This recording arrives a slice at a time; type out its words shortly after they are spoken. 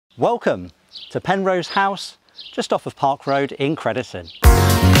Welcome to Penrose House, just off of Park Road in Crediton.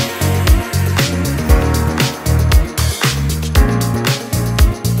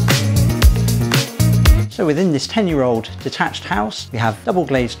 So within this 10-year-old detached house, we have double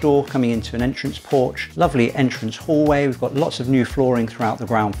glazed door coming into an entrance porch, lovely entrance hallway. We've got lots of new flooring throughout the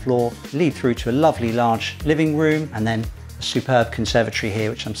ground floor, lead through to a lovely large living room, and then a superb conservatory here,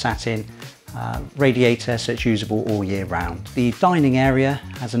 which I'm sat in. Radiator, so it's usable all year round. The dining area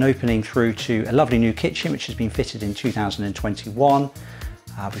has an opening through to a lovely new kitchen, which has been fitted in 2021.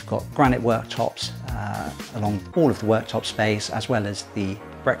 We've got granite worktops along all of the worktop space, as well as the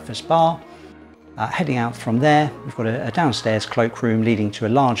breakfast bar. Heading out from there, we've got a downstairs cloakroom leading to a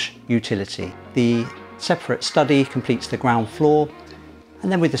large utility. The separate study completes the ground floor, and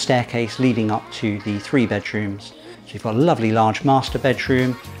then with the staircase leading up to the 3 bedrooms. So you've got a lovely large master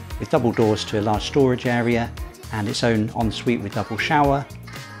bedroom with double doors to a large storage area and its own ensuite with double shower.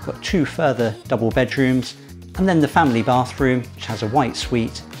 We've got 2 further double bedrooms, and then the family bathroom, which has a white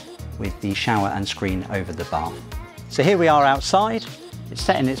suite with the shower and screen over the bath. So here we are outside. It's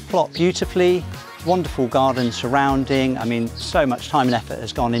set in its plot beautifully, wonderful garden surrounding. I mean, so much time and effort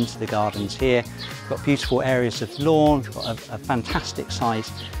has gone into the gardens here. We've got beautiful areas of lawn, we've got a fantastic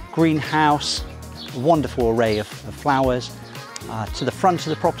sized greenhouse, a wonderful array of flowers. To the front of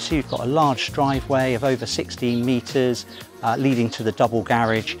the property, you've got a large driveway of over 16 metres leading to the double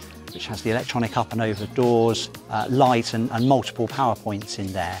garage, which has the electronic up and over doors, light and multiple power points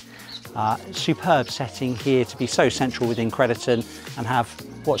in there. Superb setting here to be so central within Crediton and have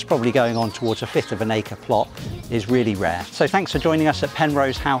what's probably going on towards 1/5 of an acre plot is really rare. So thanks for joining us at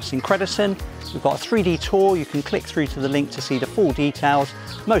Penrose House in Crediton. We've got a 3D tour. You can click through to the link to see the full details.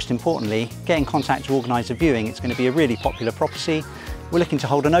 Most importantly, get in contact to organise a viewing. It's going to be a really popular property. We're looking to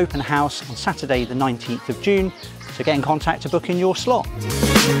hold an open house on Saturday the 19th of June, so get in contact to book in your slot.